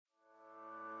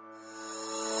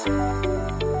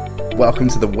welcome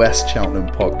to the West Cheltenham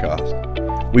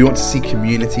podcast. We want to see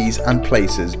communities and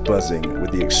places buzzing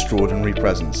with the extraordinary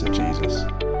presence of Jesus.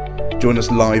 Join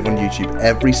us live on YouTube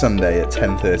every Sunday at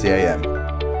 10:30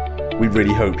 a.m. We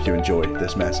really hope you enjoy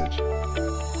this message.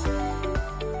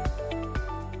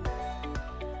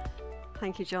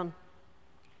 Thank you, John.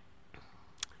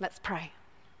 Let's pray.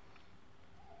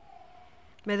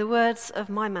 May the words of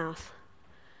my mouth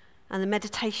and the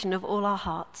meditation of all our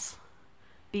hearts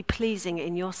be pleasing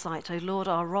in your sight, O Lord,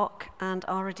 our rock and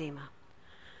our Redeemer.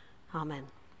 Amen.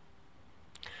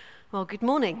 Well, good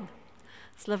morning.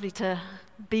 It's lovely to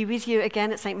be with you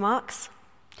again at St. Mark's.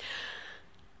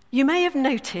 You may have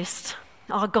noticed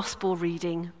our gospel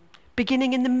reading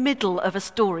beginning in the middle of a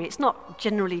story. It's not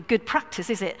generally good practice,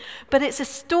 is it? But it's a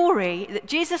story that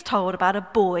Jesus told about a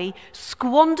boy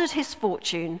squandered his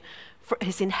fortune, for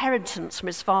his inheritance from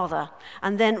his father,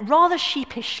 and then rather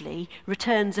sheepishly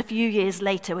returns a few years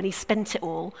later when he spent it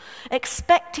all,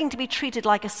 expecting to be treated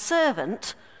like a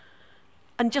servant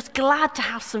and just glad to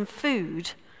have some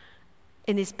food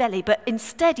in his belly. But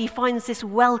instead he finds this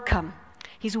welcome.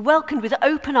 He's welcomed with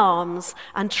open arms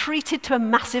and treated to a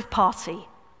massive party.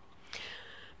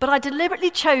 But I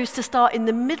deliberately chose to start in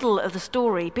the middle of the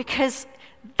story because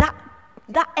that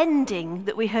ending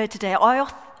that we heard today, I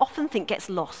often think gets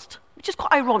lost, which is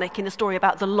quite ironic in a story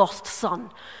about the lost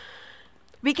son.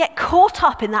 We get caught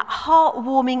up in that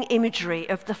heartwarming imagery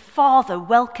of the father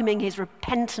welcoming his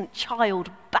repentant child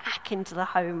back into the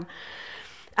home,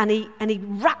 and he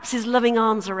wraps his loving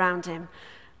arms around him,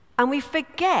 and we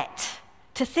forget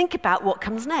to think about what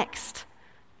comes next.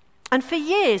 And for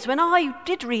years, when I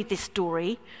did read this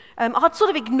story, I'd sort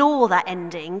of ignore that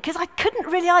ending because I couldn't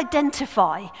really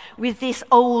identify with this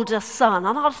older son.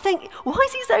 And I'd think, why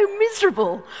is he so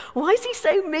miserable? Why is he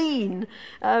so mean?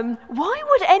 Why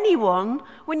would anyone,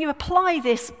 when you apply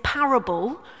this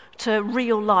parable to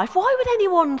real life, why would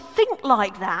anyone think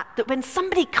like that when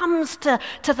somebody comes to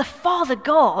the Father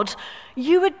God,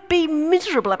 you would be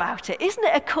miserable about it? Isn't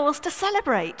it a cause to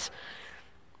celebrate?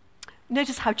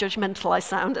 Notice how judgmental I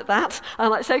sound at that.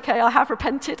 And it's okay, I have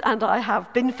repented and I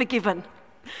have been forgiven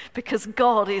because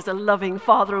God is a loving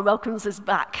Father and welcomes us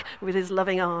back with his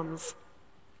loving arms.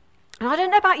 And I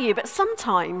don't know about you, but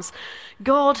sometimes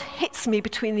God hits me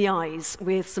between the eyes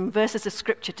with some verses of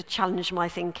scripture to challenge my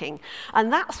thinking.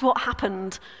 And that's what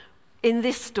happened in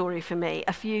this story for me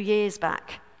a few years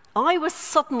back. I was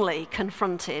suddenly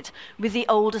confronted with the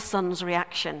older son's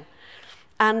reaction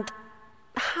and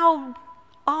how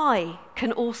I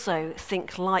can also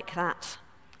think like that.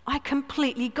 I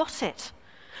completely got it.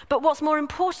 But what's more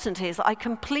important is that I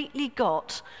completely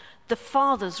got the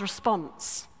Father's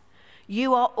response.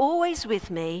 You are always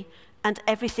with me, and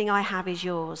everything I have is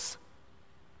yours.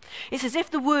 It's as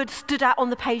if the words stood out on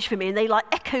the page for me, and they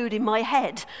echoed in my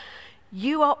head.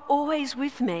 You are always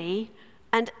with me,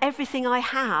 and everything I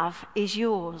have is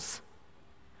yours.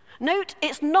 Note,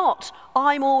 it's not,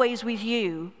 I'm always with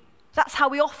you. That's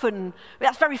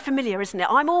very familiar, isn't it?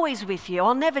 I'm always with you.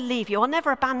 I'll never leave you. I'll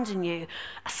never abandon you.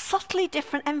 A subtly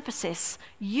different emphasis.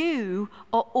 You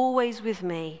are always with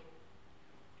me.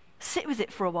 Sit with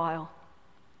it for a while.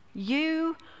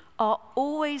 You are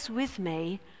always with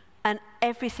me, and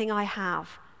everything I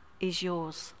have is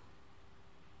yours.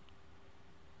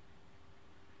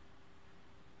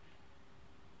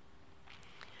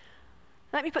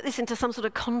 Let me put this into some sort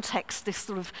of context, this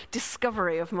sort of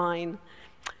discovery of mine.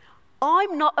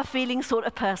 I'm not a feeling sort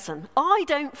of person. I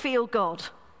don't feel God.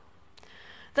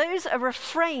 Those are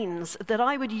refrains that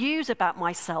I would use about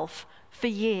myself for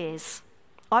years.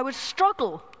 I would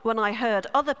struggle when I heard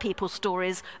other people's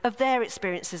stories of their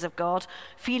experiences of God,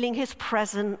 feeling his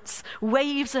presence,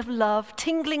 waves of love,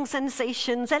 tingling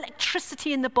sensations,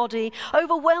 electricity in the body,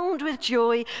 overwhelmed with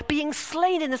joy, being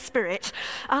slain in the spirit.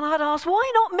 And I'd ask,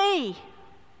 why not me?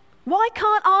 Why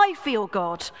can't I feel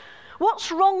God?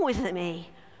 What's wrong with me?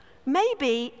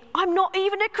 Maybe I'm not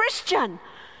even a Christian.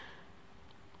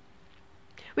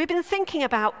 We've been thinking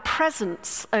about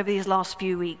presence over these last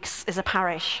few weeks as a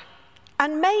parish,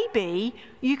 and maybe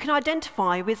you can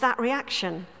identify with that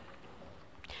reaction.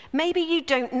 Maybe you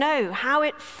don't know how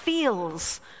it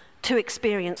feels to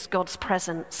experience God's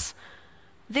presence.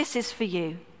 This is for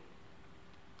you.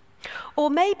 Or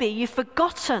maybe you've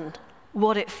forgotten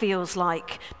what it feels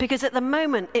like, because at the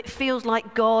moment it feels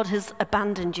like God has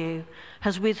abandoned you,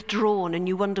 has withdrawn, and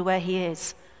you wonder where he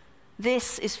is.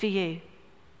 This is for you.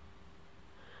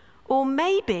 Or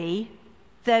maybe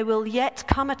there will yet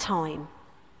come a time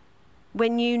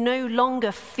when you no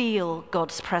longer feel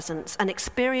God's presence and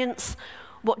experience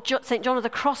what St. John of the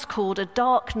Cross called a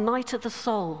dark night of the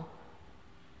soul.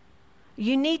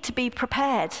 You need to be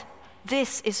prepared.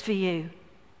 This is for you.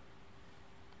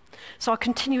 So I'll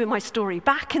continue with my story.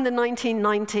 Back in the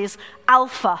 1990s,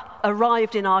 Alpha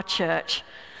arrived in our church.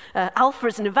 Alpha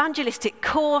is an evangelistic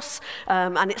course,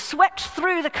 and it swept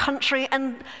through the country,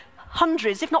 and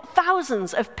hundreds, if not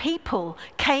thousands, of people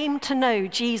came to know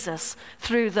Jesus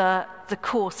through the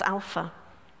course Alpha.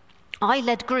 I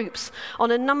led groups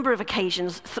on a number of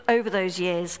occasions over those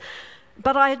years,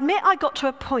 but I admit I got to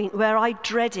a point where I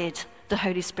dreaded the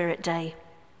Holy Spirit Day,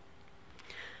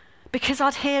 because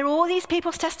I'd hear all these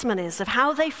people's testimonies of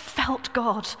how they felt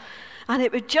God, and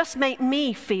it would just make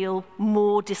me feel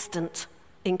more distant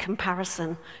in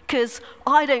comparison, because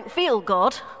I don't feel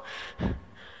God.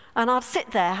 And I'd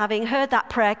sit there having heard that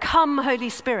prayer, "Come, Holy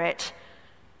Spirit,"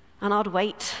 and I'd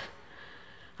wait,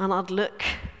 and I'd look,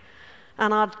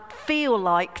 and I'd feel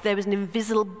like there was an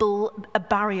invisible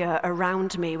barrier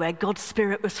around me where God's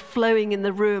Spirit was flowing in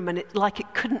the room, and like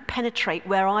it couldn't penetrate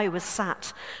where I was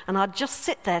sat. And I'd just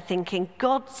sit there thinking,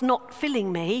 God's not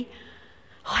filling me.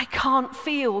 I can't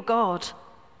feel God.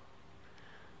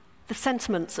 The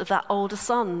sentiments of that older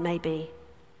son, maybe.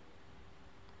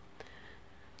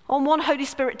 On one Holy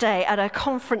Spirit Day at a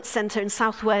conference centre in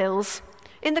South Wales,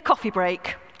 in the coffee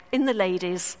break, in the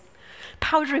ladies,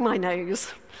 powdering my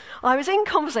nose, I was in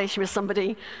conversation with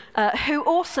somebody who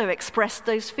also expressed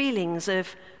those feelings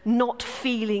of not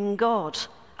feeling God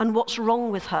and what's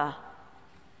wrong with her.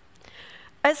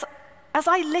 As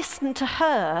I listened to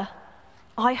her,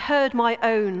 I heard my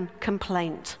own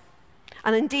complaint.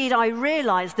 And indeed, I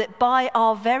realized that by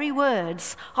our very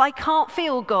words, "I can't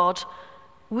feel God,"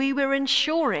 we were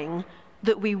ensuring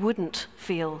that we wouldn't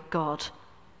feel God.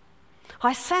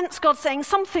 I sense God saying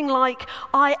something like,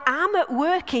 "I am at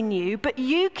work in you, but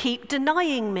you keep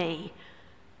denying me."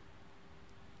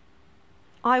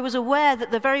 I was aware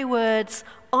that the very words,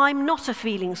 "I'm not a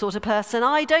feeling sort of person,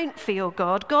 I don't feel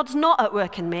God, God's not at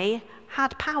work in me,"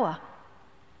 had power.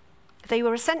 They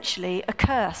were essentially a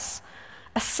curse,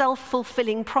 a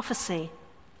self-fulfilling prophecy.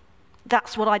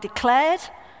 That's what I declared,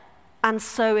 and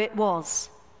so it was.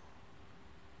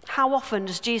 How often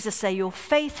does Jesus say, "Your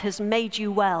faith has made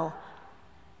you well"?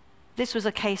 This was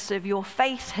a case of "your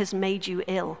faith has made you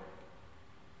ill."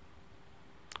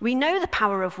 We know the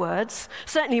power of words.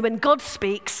 Certainly when God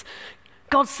speaks,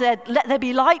 God said, "Let there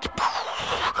be light."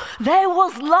 There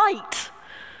was light.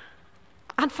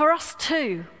 And for us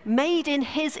too, made in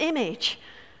his image,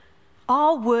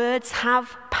 our words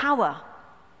have power.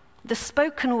 The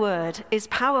spoken word is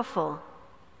powerful.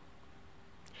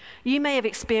 You may have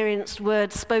experienced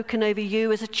words spoken over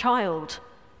you as a child,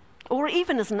 or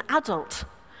even as an adult.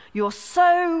 "You're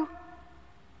so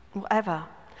whatever,"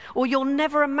 or "you'll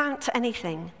never amount to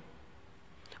anything."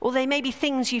 Or they may be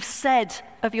things you've said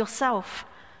of yourself,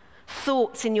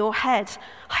 thoughts in your head,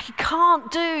 "I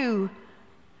can't do,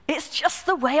 it's just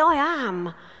the way I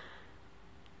am."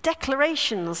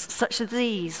 Declarations such as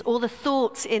these, or the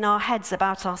thoughts in our heads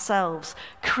about ourselves,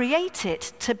 create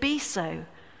it to be so,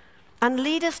 and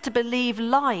lead us to believe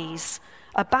lies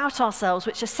about ourselves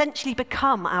which essentially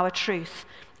become our truth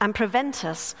and prevent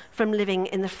us from living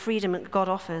in the freedom that God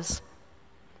offers.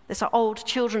 There's an old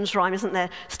children's rhyme, isn't there?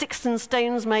 "Sticks and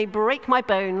stones may break my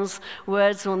bones,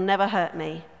 words will never hurt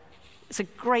me." It's a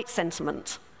great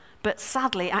sentiment, but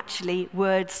sadly, actually,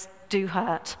 words do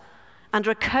hurt. And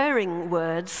recurring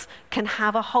words can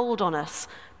have a hold on us,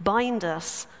 bind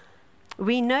us.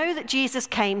 We know that Jesus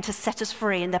came to set us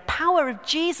free, and the power of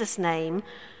Jesus' name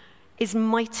is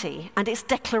mighty, and its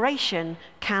declaration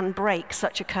can break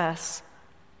such a curse.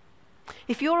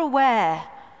 If you're aware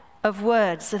of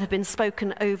words that have been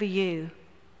spoken over you,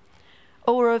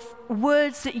 or of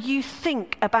words that you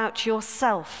think about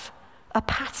yourself, a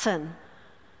pattern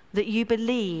that you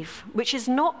believe, which is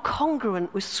not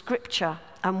congruent with Scripture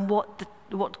and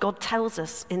what God tells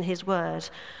us in his word,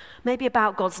 maybe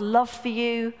about God's love for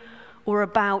you, or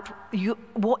about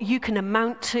what you can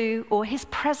amount to, or his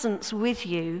presence with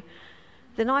you,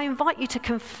 then I invite you to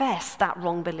confess that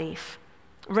wrong belief.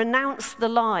 Renounce the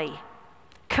lie.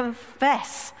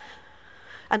 Confess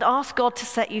and ask God to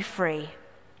set you free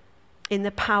in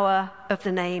the power of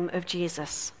the name of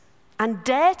Jesus. And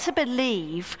dare to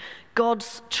believe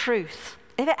God's truth.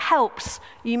 If it helps,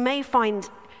 you may find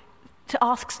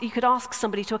you could ask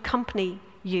somebody to accompany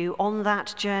you on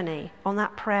that journey, on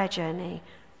that prayer journey.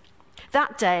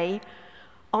 That day,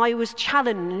 I was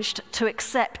challenged to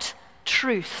accept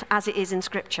truth as it is in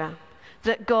Scripture,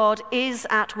 that God is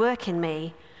at work in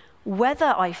me,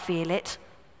 whether I feel it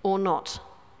or not,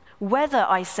 whether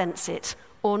I sense it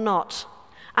or not,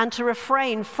 and to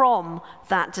refrain from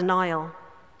that denial.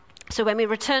 So when we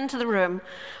returned to the room,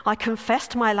 I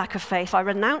confessed my lack of faith. I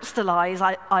renounced the lies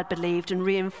I'd believed and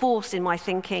reinforced in my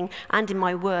thinking and in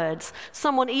my words.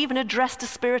 Someone even addressed a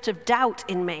spirit of doubt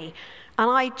in me, and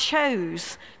I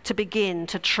chose to begin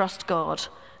to trust God,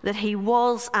 that he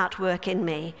was at work in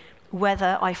me,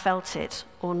 whether I felt it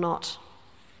or not.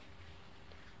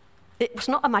 It was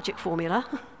not a magic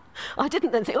formula. I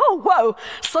didn't then think, oh, whoa,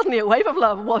 suddenly a wave of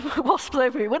love wasps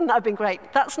over me. Wouldn't that have been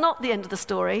great? That's not the end of the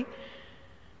story.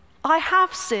 I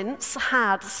have since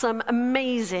had some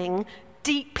amazing,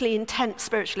 deeply intense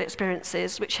spiritual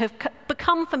experiences which have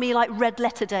become for me like red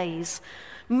letter days,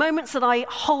 moments that I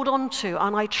hold on to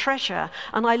and I treasure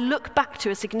and I look back to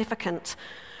as significant.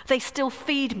 They still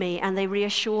feed me and they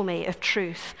reassure me of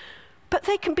truth. But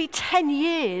they can be 10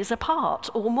 years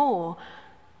apart or more.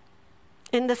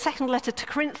 In the second letter to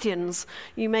Corinthians,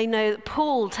 you may know that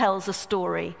Paul tells a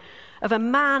story of a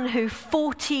man who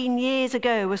 14 years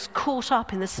ago was caught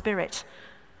up in the Spirit.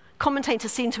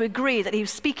 Commentators seem to agree that he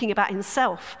was speaking about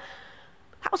himself.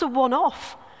 That was a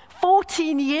one-off,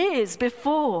 14 years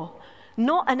before,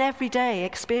 not an everyday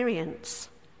experience.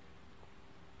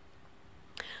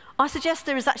 I suggest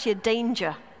there is actually a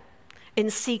danger in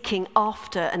seeking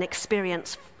after an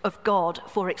experience of God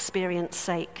for experience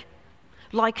sake,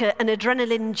 like an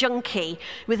adrenaline junkie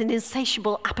with an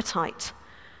insatiable appetite.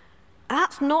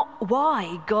 That's not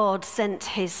why God sent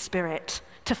his Spirit,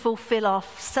 to fulfill our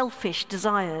selfish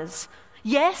desires.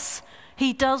 Yes,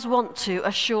 he does want to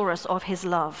assure us of his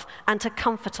love and to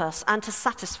comfort us and to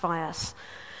satisfy us.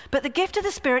 But the gift of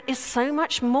the Spirit is so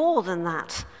much more than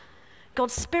that.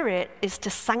 God's Spirit is to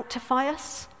sanctify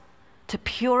us, to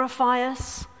purify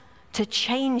us, to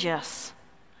change us,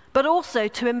 but also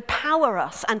to empower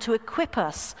us and to equip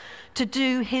us to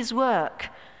do his work.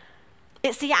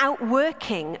 It's the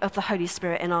outworking of the Holy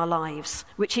Spirit in our lives,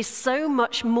 which is so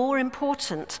much more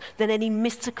important than any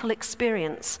mystical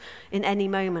experience in any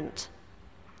moment.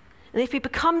 And if we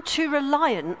become too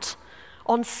reliant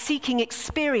on seeking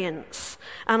experience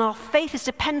and our faith is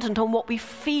dependent on what we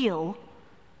feel,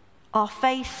 our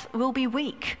faith will be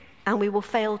weak and we will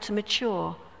fail to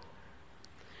mature,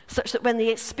 such that when the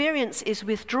experience is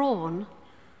withdrawn,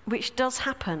 which does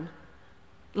happen,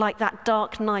 like that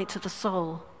dark night of the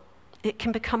soul, it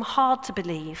can become hard to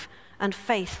believe and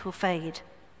faith will fade.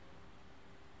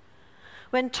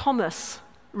 When Thomas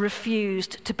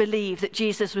refused to believe that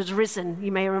Jesus was risen,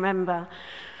 you may remember,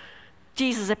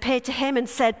 Jesus appeared to him and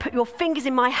said, "Put your fingers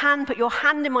in my hand, put your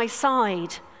hand in my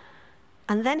side."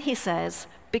 And then he says,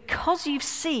 "Because you've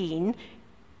seen,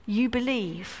 you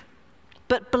believe.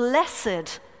 But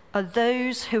blessed are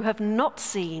those who have not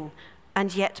seen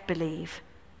and yet believe."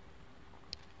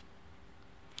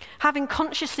 Having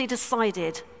consciously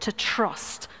decided to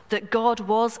trust that God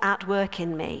was at work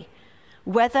in me,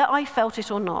 whether I felt it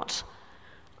or not,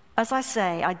 as I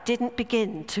say, I didn't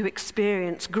begin to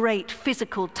experience great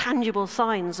physical, tangible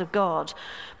signs of God.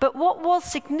 But what was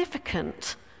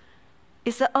significant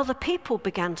is that other people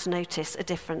began to notice a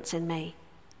difference in me.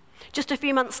 Just a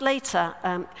few months later,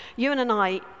 Ewan and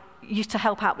I used to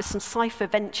help out with some Cypher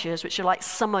Ventures, which are like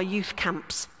summer youth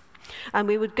camps. And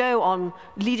we would go on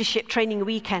leadership training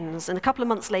weekends. And a couple of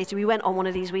months later, we went on one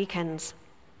of these weekends.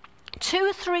 2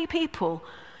 or 3 people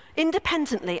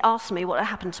independently asked me what had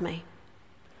happened to me.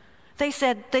 They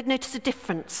said they'd noticed a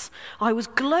difference. I was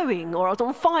glowing, or I was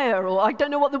on fire, or I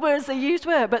don't know what the words they used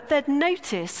were, but they'd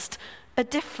noticed a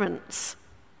difference,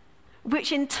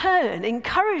 which in turn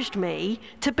encouraged me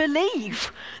to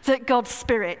believe that God's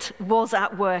Spirit was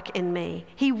at work in me.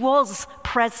 He was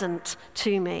present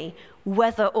to me,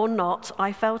 whether or not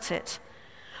I felt it.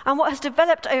 And what has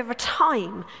developed over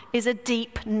time is a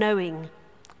deep knowing,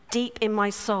 deep in my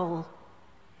soul.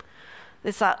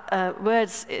 There's that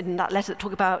words in that letter that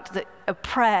talk about a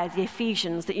prayer, the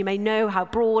Ephesians, that you may know how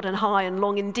broad and high and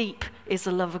long and deep is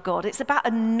the love of God. It's about a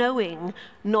knowing,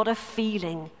 not a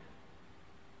feeling.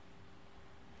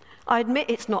 I admit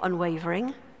it's not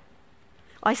unwavering.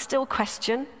 I still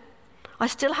question. I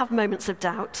still have moments of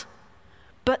doubt.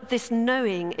 But this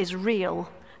knowing is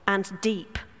real and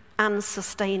deep and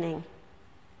sustaining.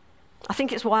 I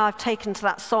think it's why I've taken to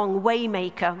that song,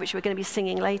 Waymaker, which we're going to be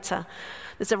singing later.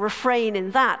 There's a refrain in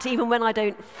that, even when I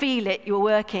don't feel it, you're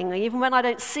working. Even when I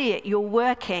don't see it, you're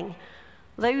working.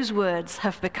 Those words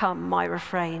have become my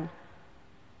refrain.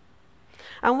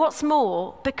 And what's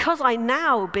more, because I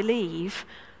now believe,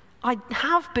 I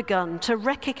have begun to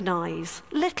recognize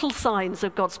little signs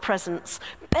of God's presence,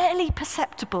 barely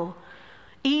perceptible,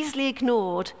 easily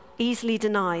ignored, easily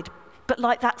denied, but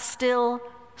like that still,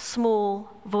 small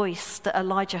voice that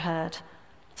Elijah heard.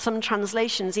 Some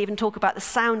translations even talk about the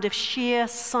sound of sheer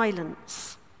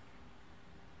silence.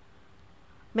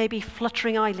 maybe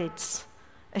fluttering eyelids,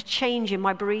 a change in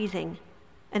my breathing,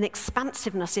 an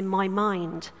expansiveness in my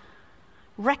mind,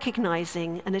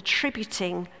 recognizing and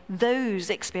attributing those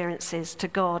experiences to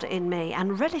God in me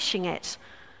and relishing it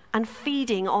and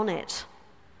feeding on it,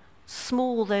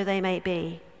 small though they may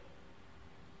be.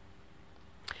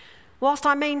 Whilst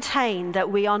I maintain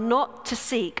that we are not to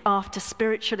seek after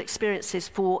spiritual experiences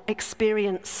for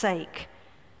experience sake,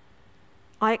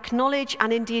 I acknowledge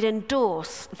and indeed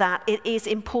endorse that it is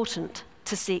important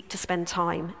to seek to spend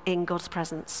time in God's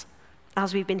presence,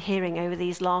 as we've been hearing over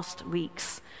these last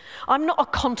weeks. I'm not a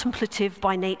contemplative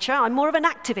by nature, I'm more of an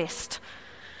activist.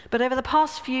 But over the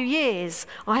past few years,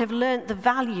 I have learnt the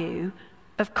value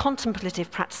of contemplative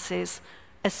practices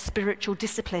as spiritual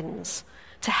disciplines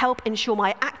to help ensure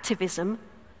my activism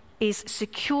is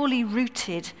securely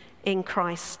rooted in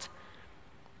Christ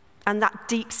and that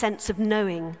deep sense of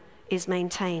knowing is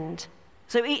maintained.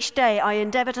 So each day I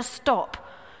endeavour to stop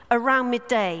around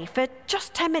midday for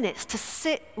just 10 minutes to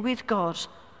sit with God,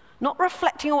 not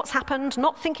reflecting on what's happened,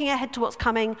 not thinking ahead to what's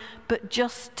coming, but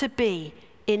just to be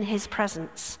in his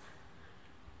presence.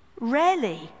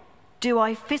 Rarely do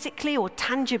I physically or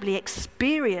tangibly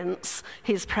experience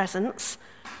his presence,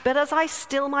 but as I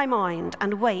still my mind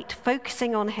and wait,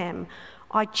 focusing on him,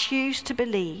 I choose to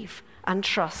believe and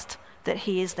trust that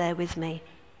he is there with me.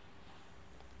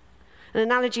 An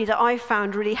analogy that I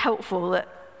found really helpful that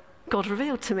God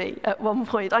revealed to me at one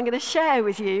point, I'm going to share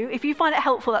with you. If you find it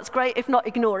helpful, that's great. If not,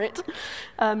 ignore it.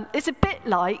 It's a bit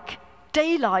like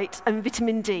daylight and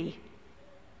vitamin D.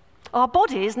 Our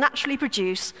bodies naturally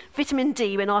produce vitamin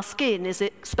D when our skin is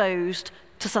exposed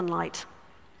to sunlight.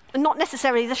 And not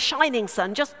necessarily the shining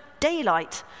sun, just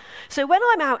daylight. So when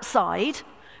I'm outside,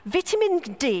 vitamin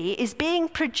D is being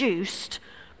produced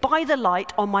by the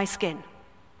light on my skin.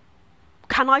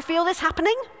 Can I feel this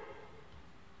happening?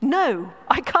 No,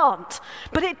 I can't.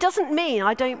 But it doesn't mean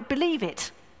I don't believe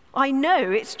it. I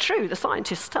know it's true. The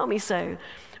scientists tell me so.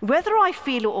 Whether I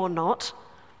feel it or not,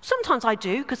 sometimes I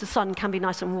do because the sun can be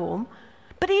nice and warm.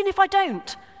 But even if I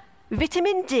don't,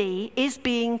 vitamin D is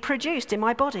being produced in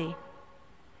my body.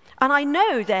 And I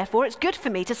know, therefore, it's good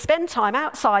for me to spend time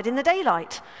outside in the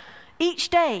daylight. Each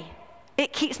day,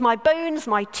 it keeps my bones,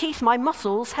 my teeth, my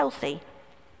muscles healthy.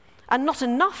 And not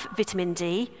enough vitamin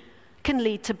D can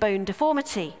lead to bone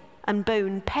deformity and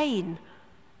bone pain.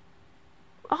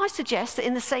 I suggest that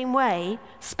in the same way,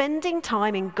 spending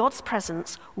time in God's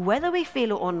presence, whether we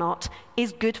feel it or not,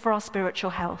 is good for our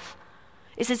spiritual health.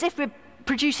 It's as if we're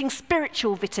producing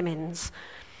spiritual vitamins.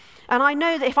 And I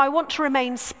know that if I want to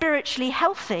remain spiritually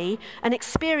healthy and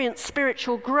experience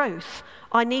spiritual growth,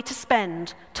 I need to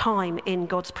spend time in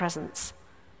God's presence.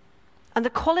 And the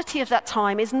quality of that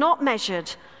time is not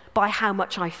measured by how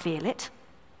much I feel it,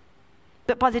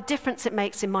 but by the difference it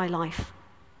makes in my life.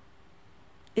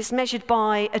 It's measured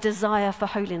by a desire for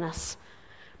holiness,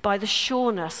 by the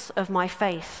sureness of my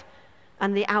faith,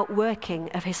 and the outworking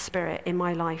of his Spirit in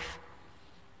my life.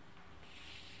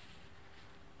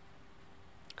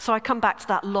 So I come back to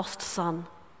that lost son,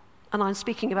 and I'm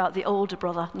speaking about the older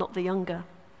brother, not the younger.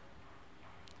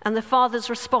 And the father's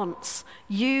response,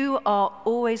 "You are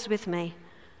always with me,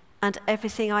 and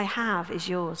everything I have is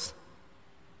yours."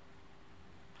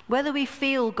 Whether we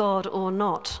feel God or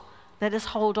not, let us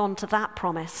hold on to that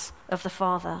promise of the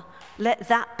Father. Let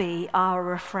that be our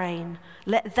refrain.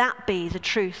 Let that be the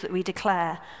truth that we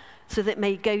declare, so that it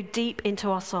may go deep into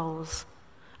our souls.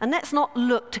 And let's not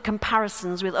look to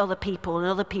comparisons with other people and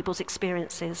other people's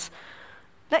experiences.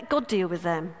 Let God deal with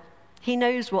them. He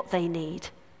knows what they need.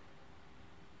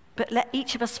 But let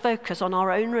each of us focus on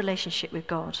our own relationship with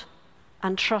God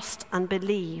and trust and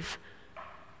believe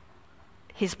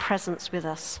his presence with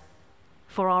us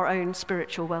for our own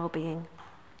spiritual well-being.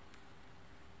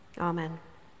 Amen.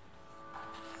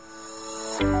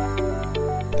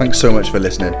 Thanks so much for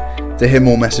listening. To hear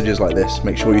more messages like this,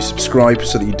 make sure you subscribe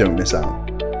so that you don't miss out.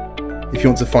 If you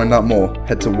want to find out more,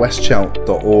 head to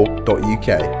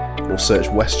westchelt.org.uk or search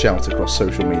West Chelt across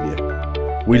social media.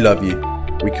 We love you.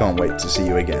 We can't wait to see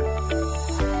you again.